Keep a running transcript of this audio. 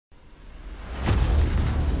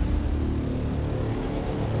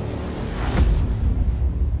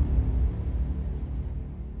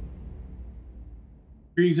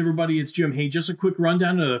Greetings, everybody. It's Jim. Hey, just a quick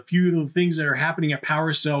rundown of a few of the things that are happening at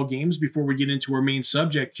PowerCell Games before we get into our main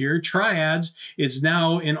subject here. Triads is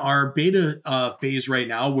now in our beta phase right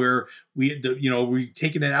now, where we're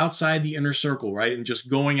taking it outside the inner circle, right, and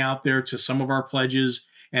just going out there to some of our pledges.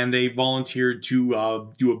 And they volunteered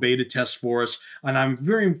to do a beta test for us, and I'm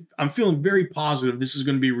feeling very positive this is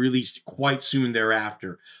going to be released quite soon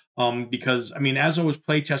thereafter. Because I mean, as I was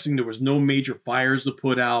playtesting, there was no major fires to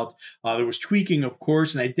put out. There was tweaking, of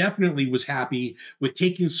course, and I definitely was happy with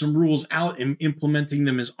taking some rules out and implementing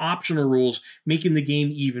them as optional rules, making the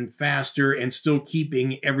game even faster and still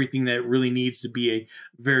keeping everything that it really needs to be a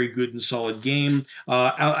very good and solid game.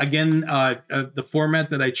 The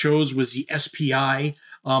format that I chose was the SPI.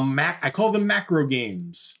 I call them macro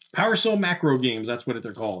games. PowerCell macro games, that's what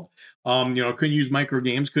they're called. Couldn't use micro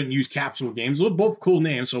games, couldn't use capsule games. They're both cool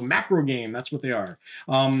names, so macro game, that's what they are.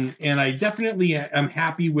 And I definitely am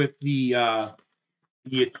happy with the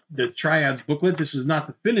Triads booklet. This is not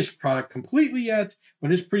the finished product completely yet,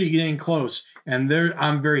 but it's pretty getting close. And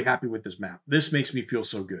I'm very happy with this map. This makes me feel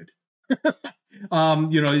so good.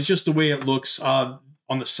 It's just the way it looks on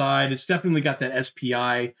the side. It's definitely got that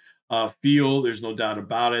SPI feel. There's no doubt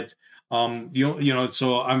about it.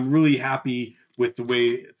 So I'm really happy with the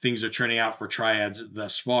way things are turning out for Triads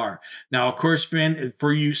thus far. Now, of course,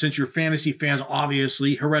 since you're fantasy fans,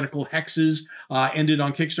 obviously, Heretical Hexes ended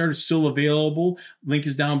on Kickstarter. It's still available. Link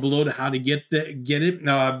is down below to how to get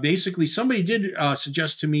it. Basically, somebody did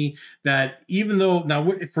suggest to me that even though,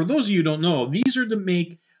 for those of you who don't know, these are to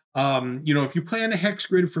make, if you plan a hex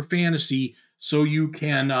grid for fantasy, so you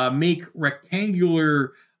can make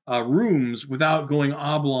rectangular rooms without going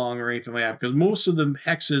oblong or anything like that, because most of the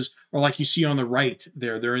hexes are like you see on the right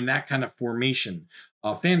there. They're in that kind of formation.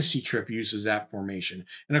 Fantasy Trip uses that formation.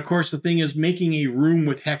 And of course, the thing is, making a room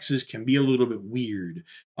with hexes can be a little bit weird.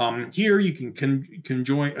 Here you can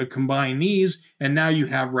combine these, and now you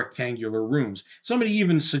have rectangular rooms. Somebody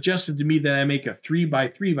even suggested to me that I make a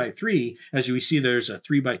 3x3x3. As you see, there's a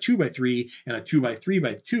 3x2x3 and a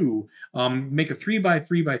 2x3x2. Make a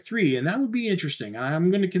 3x3x3, and that would be interesting. I'm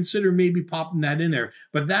going to consider maybe popping that in there,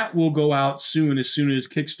 but that will go out soon as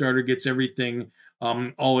Kickstarter gets everything,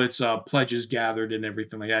 all its pledges gathered and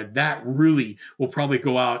everything like that. That really will probably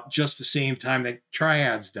go out just the same time that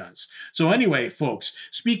Triads does. So anyway, folks,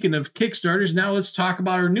 speaking of Kickstarters, now let's talk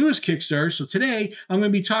about our newest Kickstarter. So today, I'm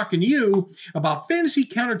going to be talking to you about Fantasy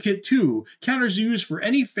Counter Kit 2, counters used for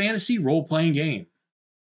any fantasy role-playing game.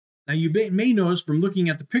 Now, you may notice from looking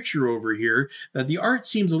at the picture over here that the art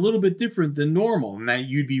seems a little bit different than normal, and that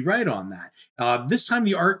you'd be right on that. This time,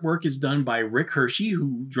 the artwork is done by Rick Hershey,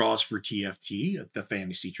 who draws for TFT, the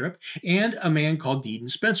Fantasy Trip, and a man called Dean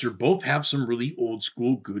Spencer. Both have some really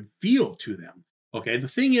old-school good feel to them. Okay, the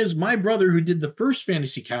thing is, my brother who did the first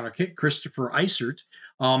Fantasy Counter Kit, Christopher Isert,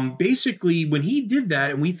 basically, when he did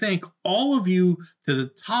that, and we thank all of you to the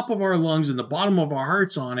top of our lungs and the bottom of our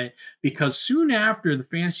hearts on it, because soon after the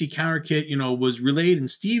Fantasy Counter Kit, was relayed and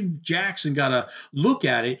Steve Jackson got a look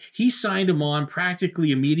at it, he signed him on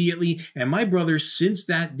practically immediately. And my brother, since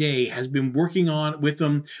that day, has been working on with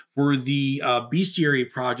them for the Bestiary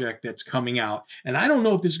project that's coming out. And I don't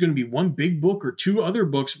know if this is going to be one big book or two other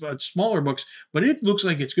books, but smaller books, but it looks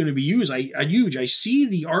like it's going to be huge. I see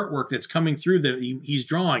the artwork that's coming through that he's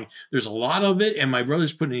drawing. There's a lot of it, and my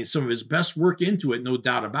brother's putting some of his best work into it, no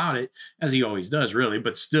doubt about it, as he always does, really.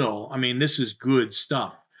 But still, I mean, this is good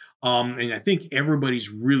stuff. And I think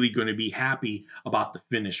everybody's really going to be happy about the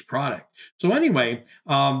finished product. So anyway,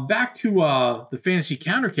 back to the Fantasy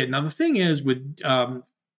Counter Kit. Now, the thing is, with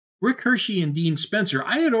Rick Hershey and Dean Spencer,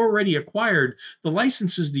 I had already acquired the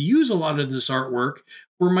licenses to use a lot of this artwork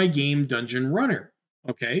for my game Dungeon Runner.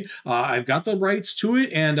 Okay, I've got the rights to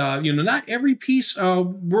it, and not every piece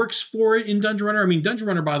works for it in Dungeon Runner. I mean, Dungeon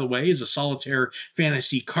Runner, by the way, is a solitaire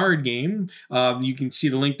fantasy card game. You can see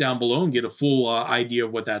the link down below and get a full idea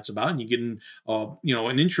of what that's about. And you get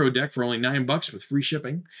an intro deck for only $9 with free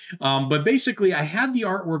shipping. But basically, I had the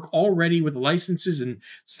artwork already with the licenses, and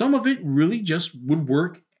some of it really just would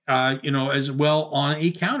work, as well on a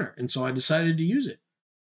counter, and so I decided to use it.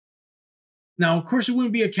 Now, of course, it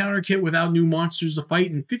wouldn't be a counter kit without new monsters to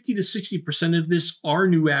fight, and 50 to 60% of this are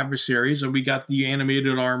new adversaries, and we got the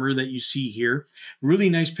animated armor that you see here. Really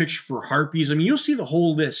nice picture for harpies. I mean, you'll see the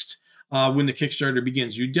whole list when the Kickstarter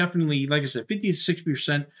begins. You definitely, like I said, 50 to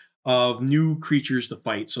 60% of new creatures to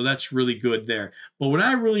fight, so that's really good there. But what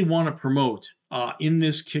I really want to promote in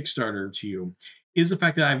this Kickstarter to you is the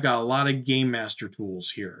fact that I've got a lot of game master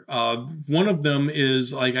tools here. One of them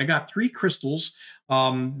is like I got 3 crystals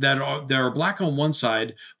that are black on one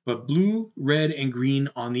side, but blue, red, and green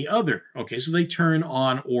on the other. Okay, so they turn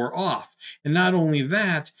on or off. And not only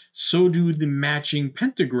that, so do the matching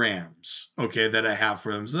pentagrams. Okay, that I have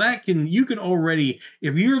for them. So that you can already,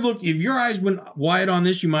 if your eyes went wide on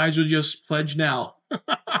this, you might as well just pledge now.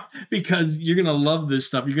 Because you're going to love this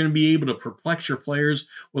stuff. You're going to be able to perplex your players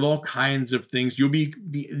with all kinds of things.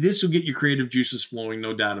 This will get your creative juices flowing,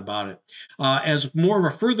 no doubt about it. As more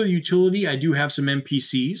of a further utility, I do have some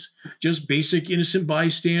NPCs, just basic innocent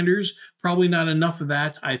bystanders. Probably not enough of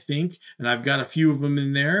that, I think, and I've got a few of them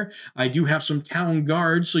in there. I do have some town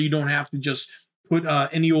guards, so you don't have to just put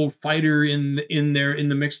any old fighter in there in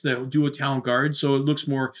the mix to do a town guard, so it looks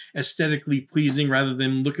more aesthetically pleasing rather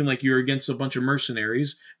than looking like you're against a bunch of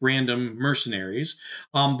mercenaries, random mercenaries.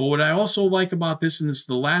 But what I also like about this, and this is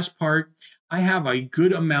the last part, I have a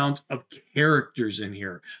good amount of characters in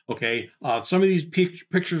here. Okay, some of these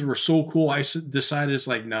pictures were so cool. I decided it's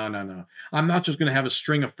like, no. I'm not just going to have a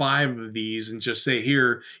string of 5 of these and just say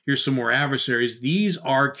here's some more adversaries. These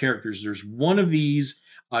are characters. There's one of these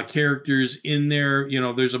characters in there. You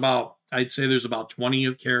know, I'd say there's about 20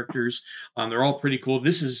 of characters. They're all pretty cool.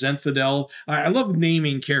 This is Zenthadel. I love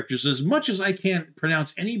naming characters as much as I can't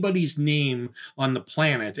pronounce anybody's name on the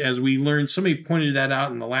planet. As we learned, somebody pointed that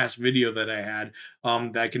out in the last video that I had,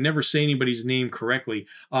 that I can never say anybody's name correctly.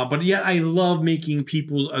 But yet I love making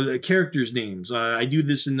characters' names. I do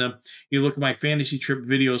this you look at my Fantasy Trip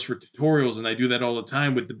videos for tutorials, and I do that all the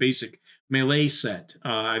time with the basic melee set.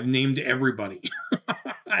 I've named everybody.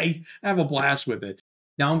 I have a blast with it.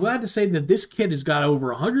 Now, I'm glad to say that this kit has got over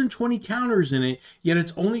 120 counters in it, yet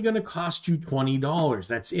it's only going to cost you $20.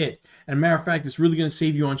 That's it. And a matter of fact, it's really going to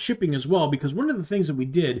save you on shipping as well, because one of the things that we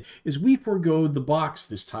did is we forgoed the box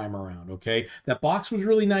this time around, okay? That box was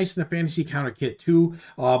really nice in the Fantasy Counter kit too,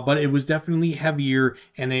 but it was definitely heavier,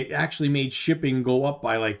 and it actually made shipping go up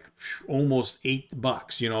by like almost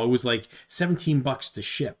 $8. You know, it was like 17 bucks to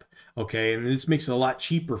ship. Okay, and this makes it a lot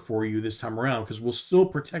cheaper for you this time around, because we'll still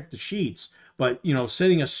protect the sheets, but you know,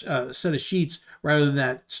 setting a set of sheets rather than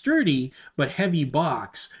that sturdy but heavy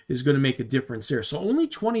box is going to make a difference there. So only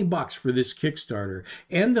 20 bucks for this Kickstarter.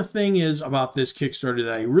 And the thing is about this Kickstarter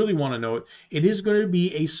that I really want to note, it is going to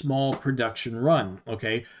be a small production run.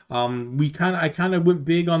 Okay, I kind of went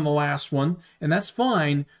big on the last one, and that's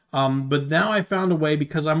fine. But now I found a way,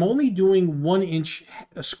 because I'm only doing 1-inch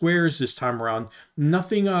squares this time around,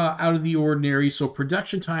 nothing out of the ordinary. So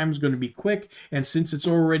production time is going to be quick. And since it's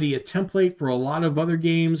already a template for a lot of other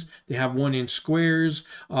games, they have 1-inch squares.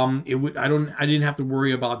 I didn't have to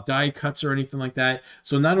worry about die cuts or anything like that.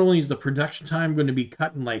 So not only is the production time going to be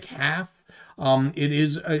cut in like half,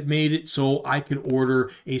 it made it so I could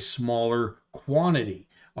order a smaller quantity.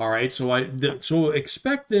 All right, so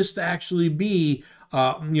expect this to actually be,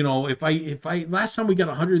 you know, if I last time we got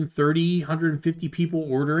 150 people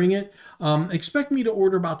ordering it, expect me to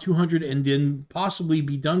order about 200 and then possibly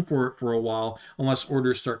be done for it for a while, unless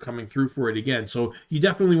orders start coming through for it again. So you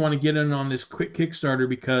definitely want to get in on this quick Kickstarter,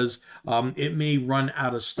 because it may run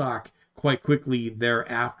out of stock quite quickly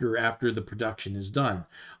thereafter, after the production is done.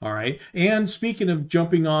 All right. And speaking of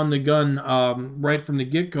jumping on the gun right from the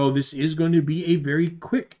get-go, this is going to be a very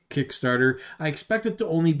quick Kickstarter. I expect it to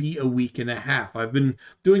only be a week and a half. I've been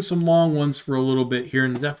doing some long ones for a little bit here,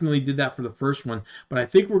 and definitely did that for the first one, but I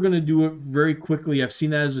think we're going to do it very quickly. I've seen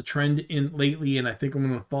that as a trend lately, and I think I'm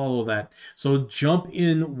going to follow that. So jump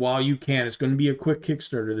in while you can. It's going to be a quick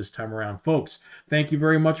Kickstarter this time around, folks. Thank you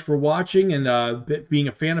very much for watching and being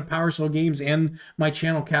a fan of PowerCell Games and my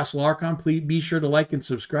channel, Castle Archon. Please be sure to like and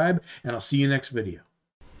subscribe, and I'll see you next video.